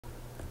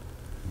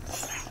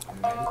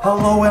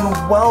Hello and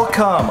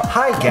welcome!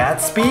 Hi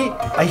Gatsby!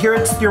 I hear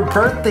it's your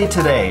birthday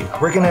today.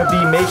 We're gonna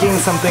be making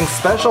something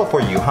special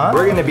for you, huh?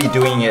 We're gonna be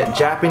doing it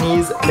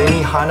Japanese,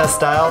 Benihana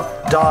style,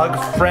 dog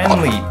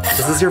friendly.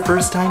 Is this your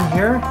first time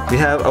here? We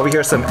have over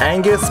here some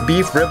Angus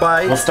beef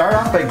ribeye. We'll start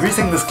off by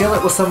greasing the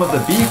skillet with some of the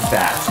beef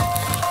fat.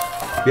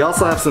 We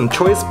also have some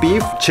choice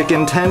beef,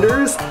 chicken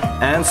tenders,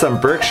 and some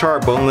Berkshire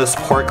boneless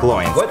pork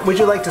loins. What would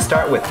you like to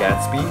start with,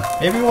 Gatsby?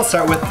 Maybe we'll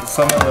start with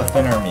some of the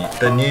thinner meat.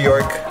 The New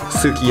York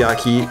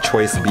Sukiyaki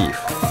choice beef.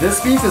 This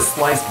beef is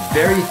sliced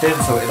very thin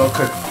so it'll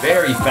cook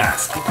very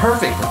fast.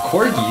 Perfect for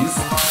corgis.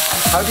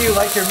 How do you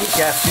like your meat,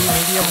 Gatsby?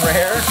 Medium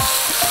rare?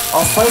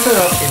 I'll slice it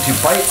up into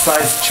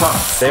bite-sized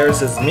chunks.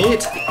 There's his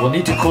meat. We'll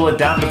need to cool it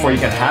down before you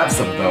can have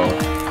some though.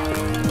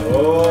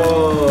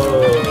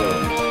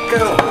 Oh,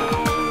 go!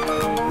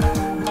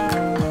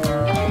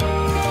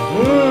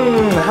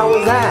 How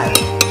was that?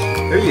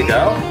 There you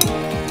go.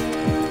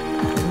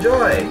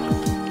 Enjoy.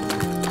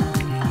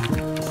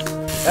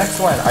 Next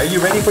one. Are you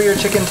ready for your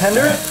chicken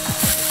tender?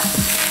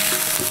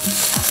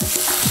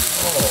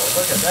 Oh,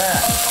 look at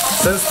that.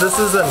 Since this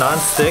is a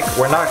non-stick,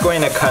 we're not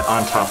going to cut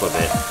on top of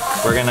it.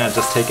 We're gonna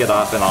just take it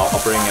off and I'll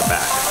bring it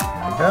back.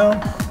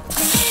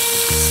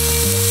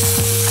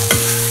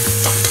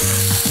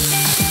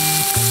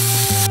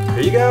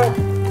 There you go. Here you go.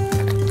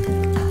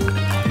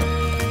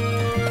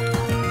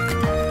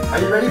 Are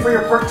you ready for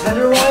your pork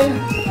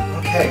tenderloin?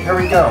 Okay, here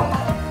we go.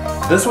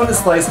 This one is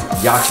sliced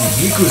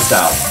yakiniku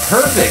style.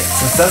 Perfect,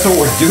 since that's what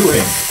we're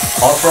doing.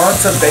 I'll throw on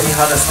some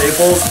Benihana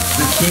staples,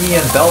 zucchini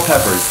and bell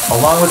peppers,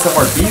 along with some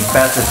more beef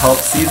fat to help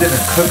season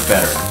and cook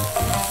better.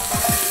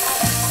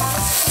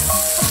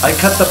 I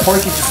cut the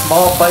pork into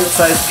small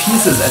bite-sized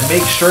pieces and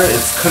make sure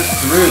it's cooked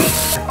through.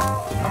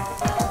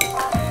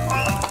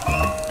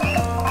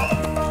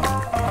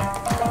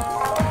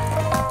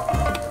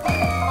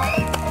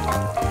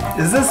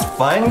 Is this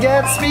fun,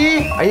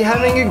 Gatsby? Are you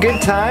having a good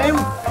time?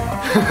 Look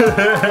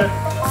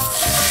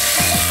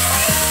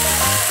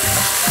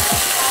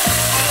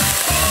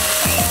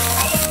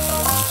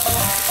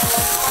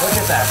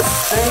at that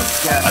steak,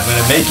 Gatsby. I'm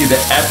gonna make you the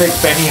epic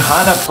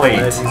Benihana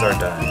plate. These are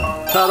done.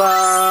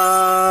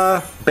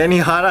 Ta-da!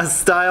 Benihana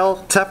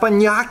style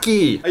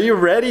teppanyaki. Are you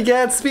ready,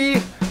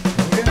 Gatsby?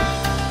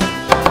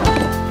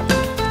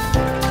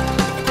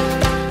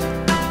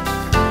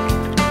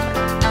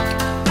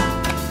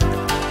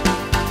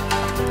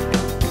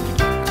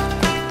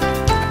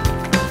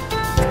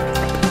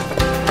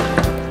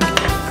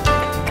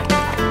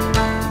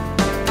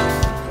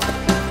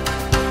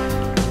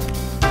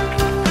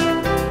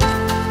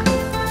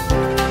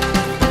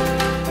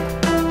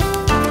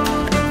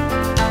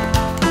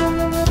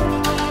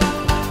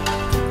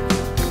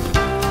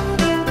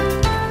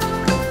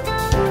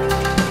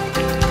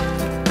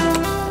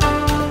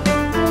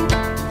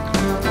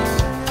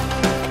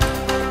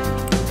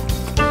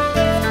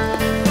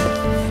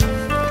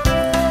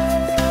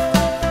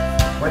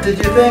 What did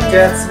you think,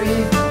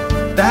 Gatsby?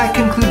 That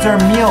concludes our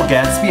meal,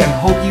 Gatsby. I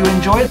hope you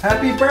enjoyed.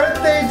 Happy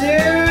birthday,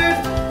 dude!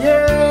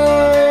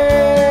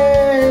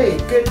 Yay!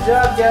 Good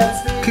job,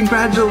 Gatsby.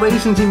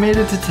 Congratulations, you made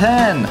it to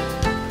 10.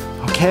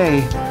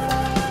 Okay,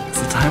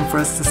 is it time for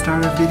us to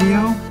start our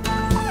video?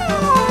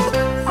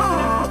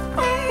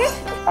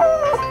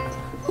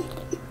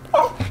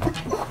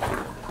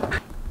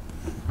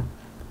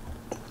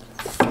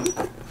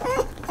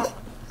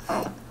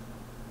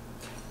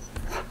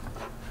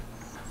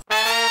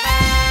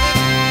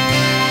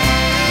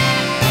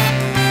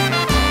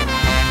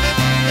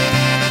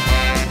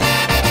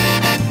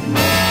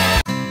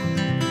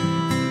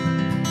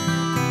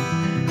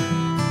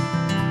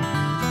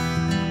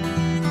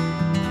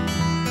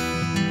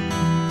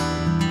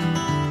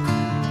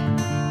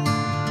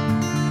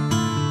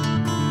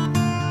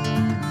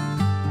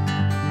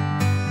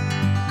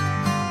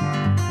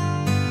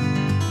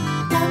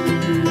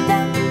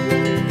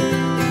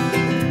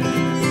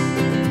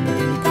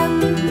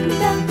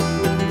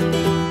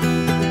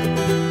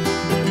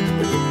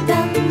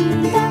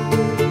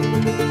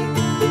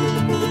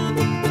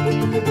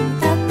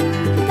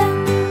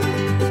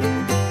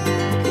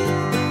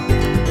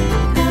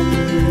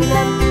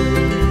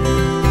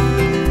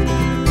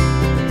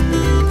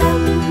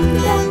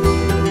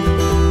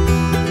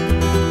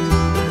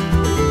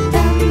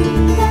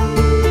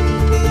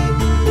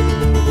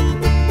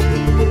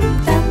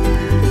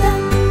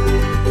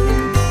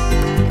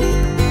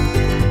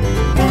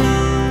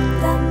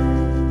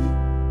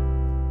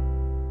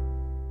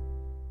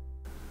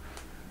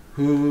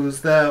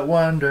 Who's that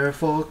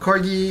wonderful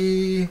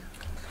corgi?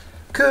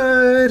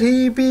 Could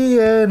he be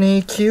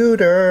any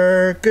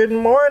cuter? Good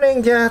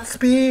morning,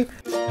 Gatsby.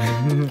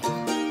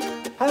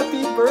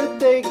 Happy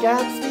birthday,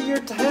 Gatsby. Your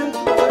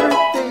 10th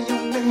birthday. You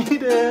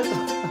made it.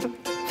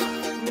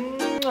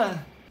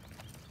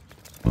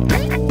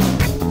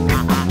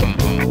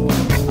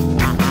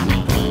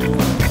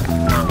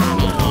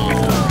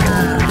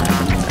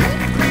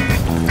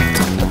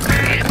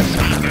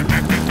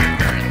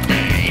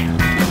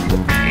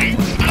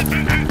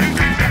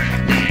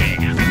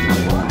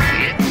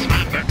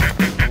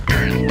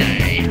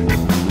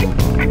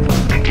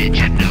 Did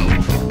you know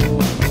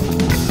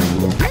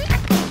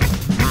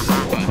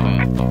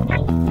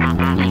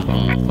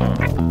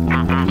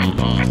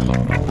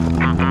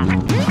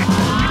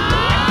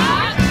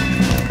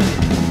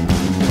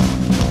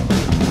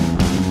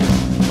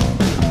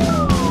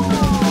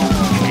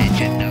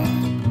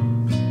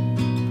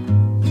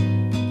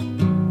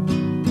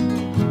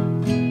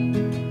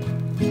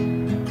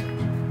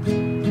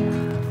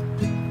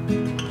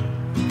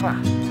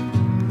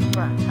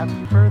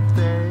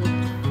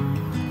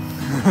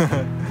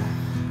Yeah,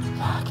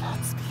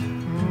 Gatsby.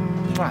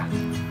 Mwah.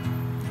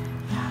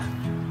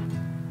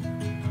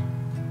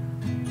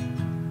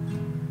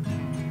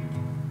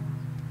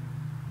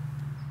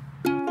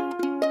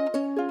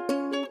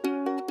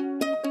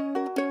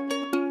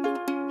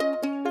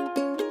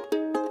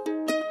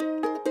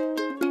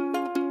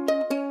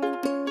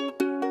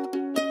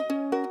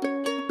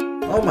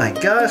 Oh my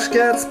gosh,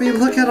 Gatsby,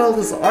 look at all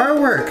this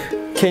artwork!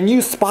 Can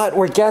you spot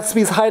where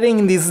Gatsby's hiding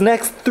in these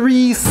next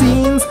 3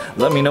 scenes?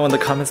 Let me know in the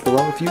comments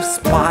below if you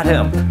spot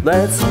him.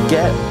 Let's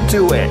get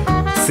to it.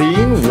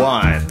 Scene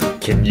 1.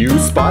 Can you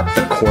spot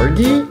the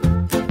Corgi?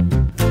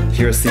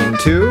 Here's scene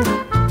 2.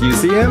 Do you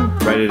see him?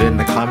 Write it in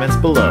the comments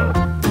below.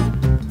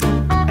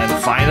 And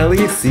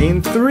finally,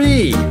 scene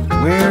 3.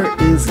 Where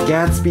is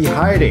Gatsby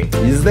hiding?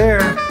 He's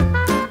there.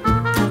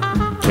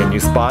 Can you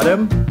spot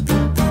him?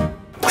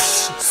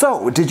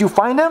 So, did you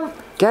find him?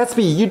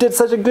 Gatsby, you did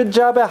such a good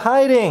job at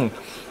hiding.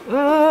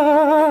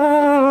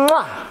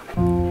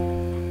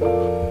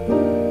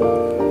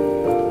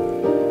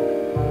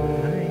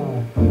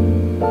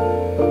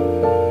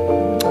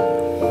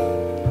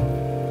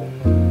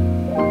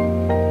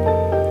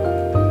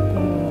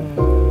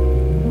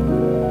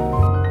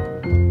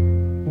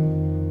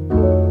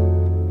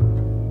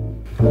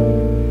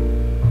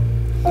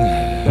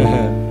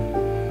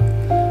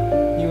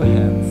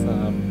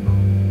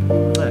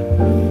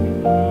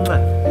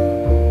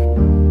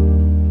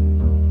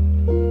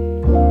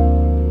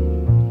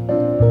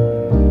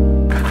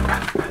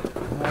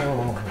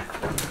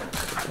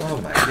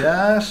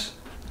 Gosh,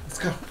 let's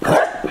go.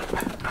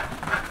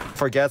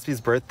 For Gatsby's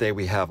birthday,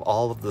 we have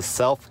all of the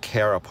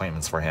self-care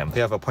appointments for him.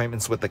 We have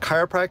appointments with the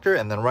chiropractor,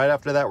 and then right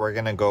after that, we're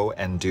gonna go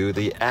and do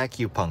the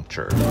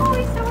acupuncture. Oh,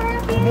 he's so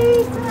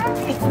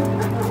happy! He's so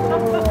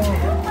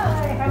happy!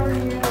 Hi, how are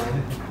you?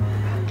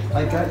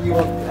 I got you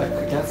a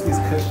Gatsby's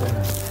cushion.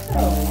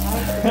 Oh,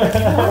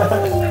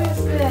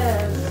 use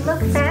this.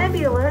 Look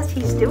fabulous.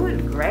 He's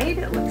doing great,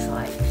 it looks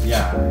like.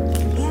 Yeah.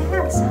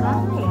 Yes, hi,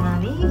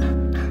 honey.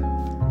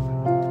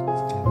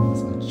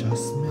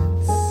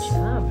 Adjustments. Good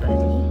job,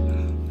 buddy.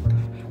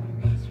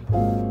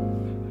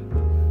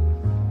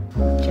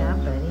 Good job,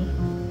 buddy.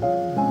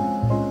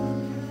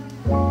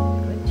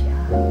 Good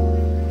job.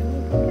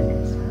 Look at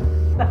this.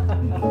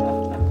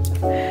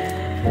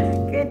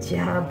 Good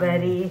job,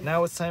 buddy.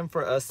 Now it's time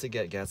for us to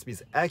get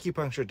Gatsby's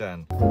acupuncture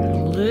done. A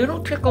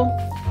little tickle.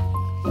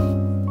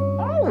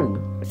 Oh.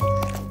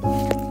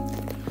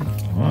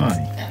 Why?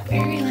 The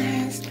very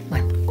last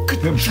one.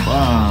 Good Goodbye.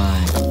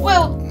 job.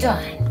 Well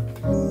done.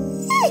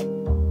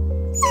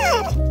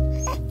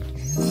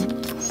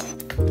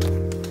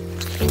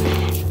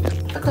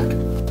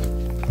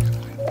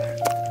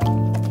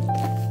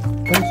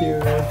 Thank you.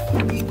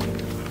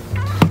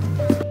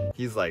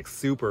 He's like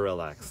super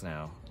relaxed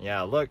now.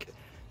 Yeah, look.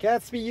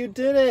 Gatsby, you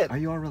did it! Are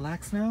you all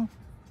relaxed now?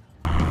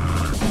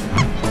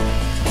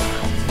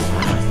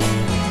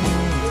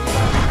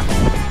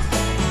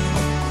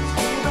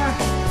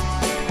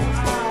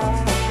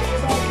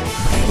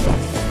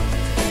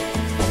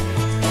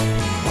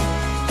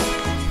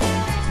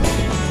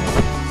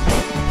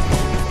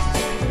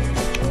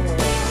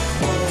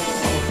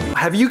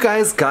 Have you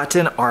guys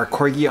gotten our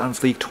Corgi on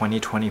Fleek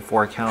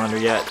 2024 calendar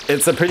yet?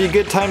 It's a pretty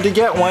good time to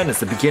get one.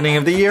 It's the beginning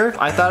of the year.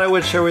 I thought I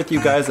would share with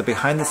you guys a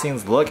behind the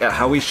scenes look at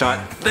how we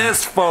shot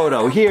this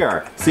photo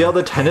here. See all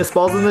the tennis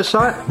balls in this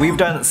shot? We've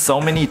done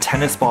so many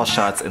tennis ball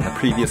shots in the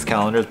previous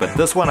calendars, but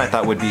this one I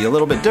thought would be a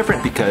little bit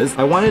different because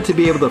I wanted to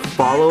be able to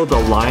follow the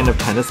line of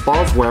tennis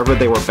balls wherever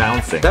they were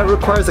bouncing. That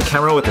requires a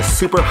camera with a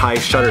super high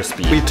shutter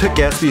speed. We took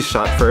Gatsby's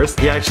shot first.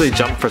 He actually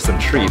jumped for some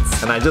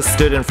treats, and I just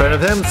stood in front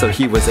of him so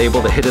he was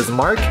able to hit his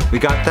mark. We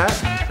got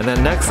that, and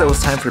then next it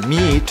was time for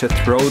me to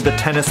throw the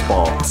tennis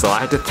ball. So I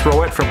had to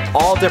throw it from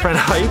all different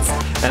heights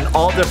and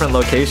all different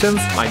locations.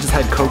 I just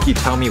had Koki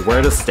tell me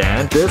where to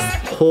stand. This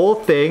whole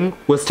thing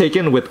was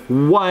taken with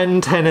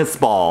one tennis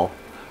ball.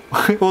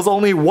 It was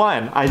only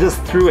one. I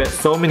just threw it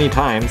so many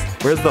times.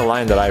 Where's the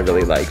line that I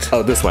really liked?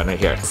 Oh, this one right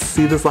here.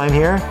 See this line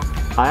here?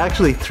 I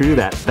actually threw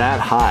that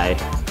high.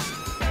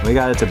 We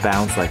got it to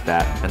bounce like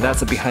that. And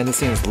that's a behind the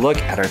scenes look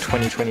at our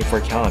 2024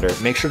 calendar.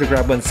 Make sure to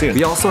grab one soon.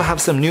 We also have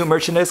some new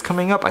merchandise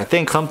coming up. I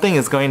think something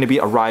is going to be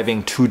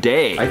arriving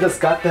today. I just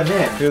got them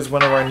in. Here's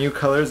one of our new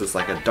colors. It's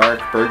like a dark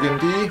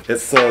burgundy. It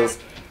says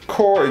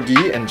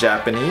Corgi in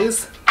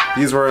Japanese.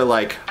 These were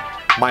like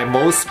my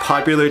most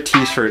popular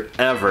t-shirt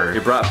ever. We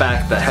brought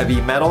back the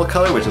heavy metal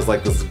color, which is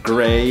like this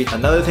gray.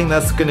 Another thing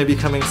that's gonna be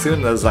coming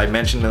soon, as I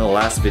mentioned in the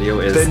last video,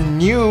 is the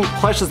new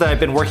plushes that I've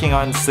been working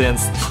on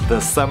since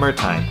the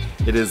summertime.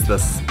 It is the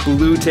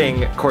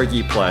splooting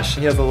Corgi plush.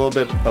 He has a little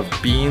bit of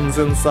beans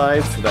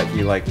inside so that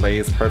he like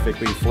lays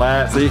perfectly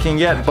flat. So you can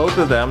get both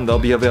of them. They'll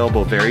be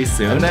available very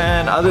soon. And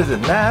then other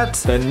than that,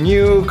 the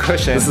new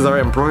cushion. This is our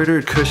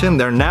embroidered cushion.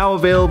 They're now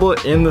available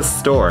in the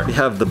store. We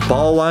have the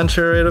ball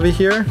launcher right over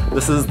here.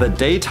 This is the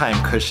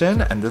daytime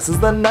cushion, and this is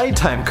the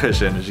nighttime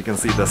cushion. As you can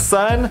see, the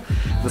sun.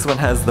 This one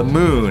has the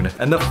moon.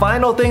 And the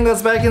final thing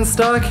that's back in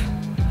stock,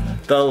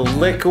 the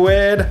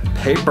liquid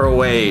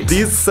paperweight.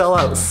 These sell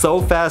out so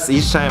fast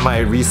each time I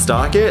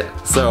restock it.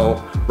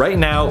 So right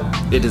now,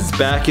 it is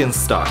back in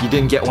stock. You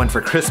didn't get one for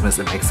Christmas.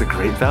 It makes a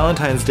great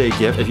Valentine's Day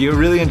gift. If you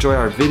really enjoy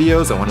our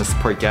videos and want to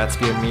support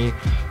Gatsby and me,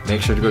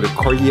 make sure to go to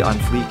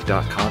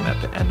corgionfleek.com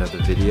at the end of the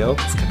video.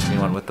 Let's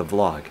continue on with the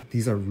vlog.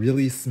 These are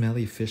really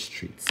smelly fish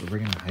treats, so we're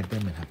gonna hide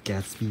them and have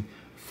Gatsby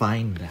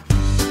find them.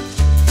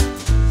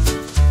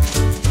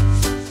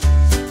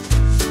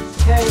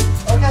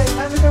 Okay,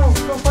 time to go.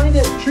 Go find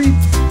it.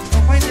 Treats. Go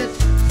find it. Go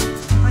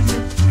find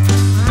it.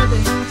 Where are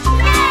they?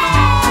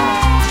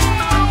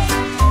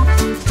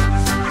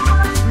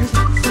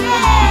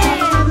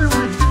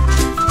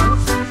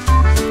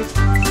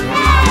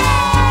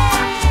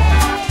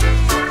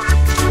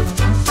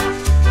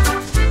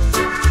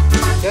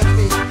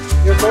 Gatsby,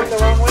 you're going the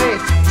wrong way.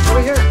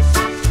 Over here.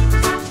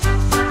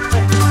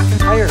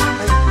 Higher.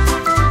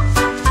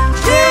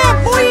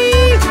 Yeah, boy!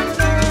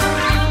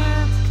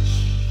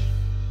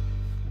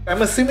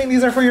 I'm assuming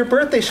these are for your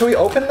birthday. Shall we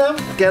open them?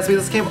 Gatsby,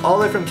 this came all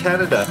the way from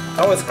Canada.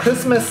 Oh, it's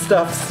Christmas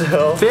stuff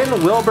still. Finn,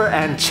 Wilbur,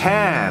 and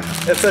Chan.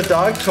 It's a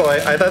dog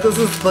toy. I thought this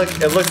was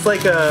like, it looks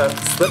like a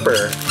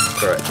slipper.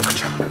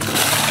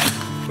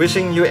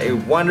 Wishing you a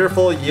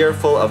wonderful year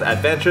full of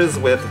adventures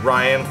with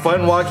Ryan,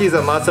 fun walkies,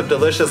 and lots of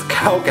delicious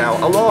cow.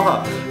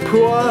 Aloha.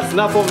 Pua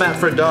snuffle mat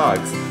for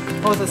dogs.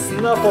 Oh, it's a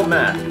snuffle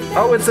mat.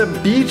 Oh, it's a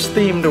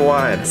beach-themed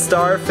one.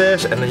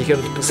 Starfish, and then you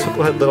can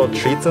put little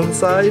treats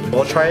inside.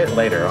 We'll try it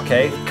later,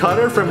 okay?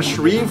 Cutter from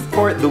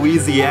Shreveport,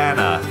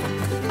 Louisiana.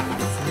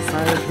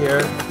 Inside of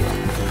here.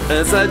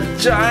 It's a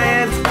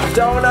giant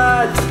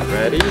donut.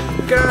 Ready?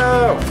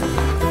 Go!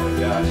 Oh my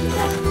gosh.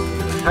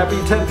 Happy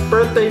 10th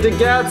birthday to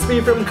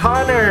Gatsby from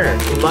Connor.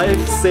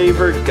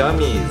 Lifesaver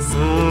gummies.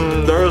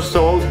 They're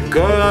so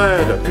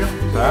good.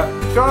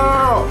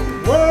 Go!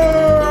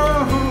 Whoa!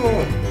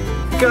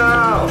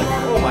 Go!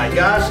 Oh my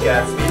gosh,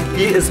 Gatsby.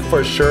 He is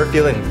for sure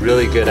feeling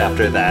really good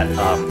after that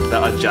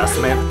the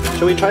adjustment.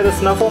 Should we try the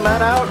snuffle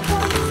mat out?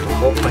 The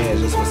whole plan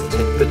is just supposed to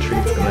take the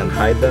treats and then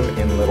hide them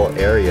in little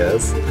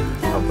areas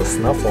of the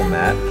snuffle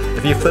mat.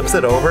 If he flips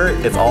it over,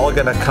 it's all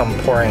gonna come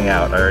pouring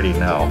out. I already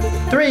know.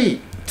 3,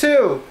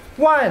 2,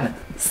 1.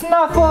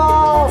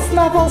 Snuffle!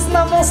 Snuffle,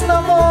 snuffle,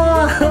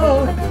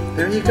 snuffle!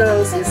 There he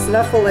goes. He's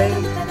snuffling.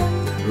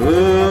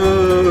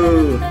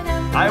 Ooh!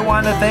 I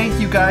want to thank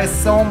you guys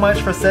so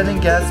much for sending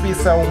Gatsby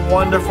some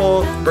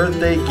wonderful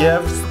birthday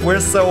gifts. We're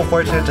so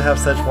fortunate to have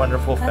such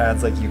wonderful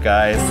fans like you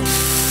guys.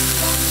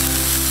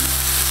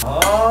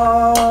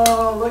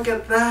 Oh, look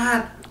at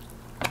that!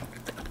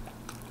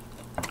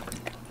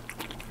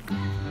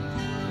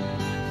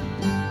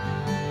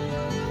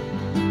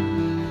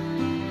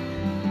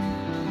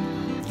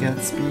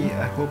 Gatsby,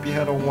 I hope you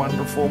had a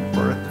wonderful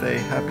birthday.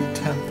 Happy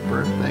 10th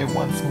birthday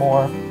once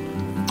more.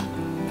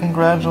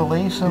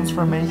 Congratulations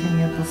for making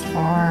it this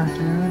far,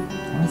 dude.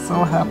 I'm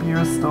so happy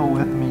you're still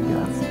with me,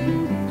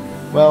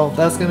 Gatsby. Well,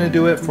 that's gonna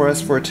do it for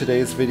us for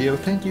today's video.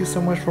 Thank you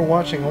so much for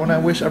watching. I wanna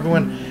wish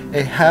everyone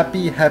a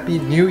happy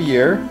new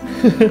year.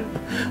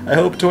 I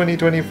hope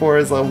 2024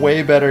 is a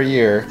way better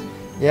year.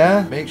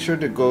 Yeah? Make sure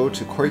to go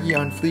to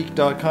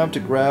corgionfleek.com to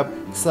grab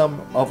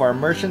some of our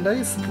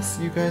merchandise. We'll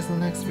see you guys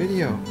in the next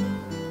video.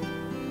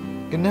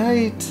 Good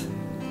night.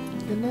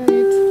 Good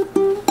night.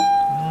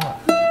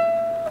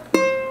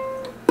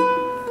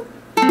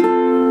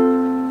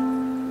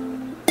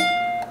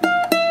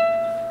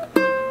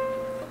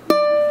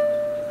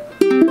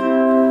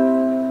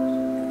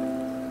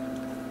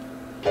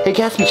 Hey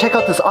Gatsby, check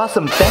out this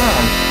awesome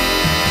fan!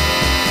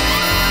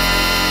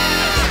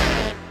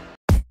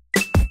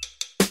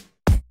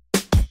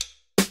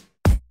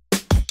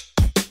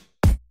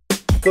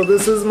 So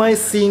this is my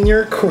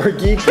senior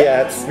Corgi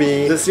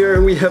Gatsby. This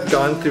year we have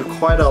gone through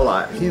quite a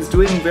lot. He's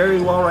doing very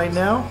well right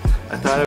now. I thought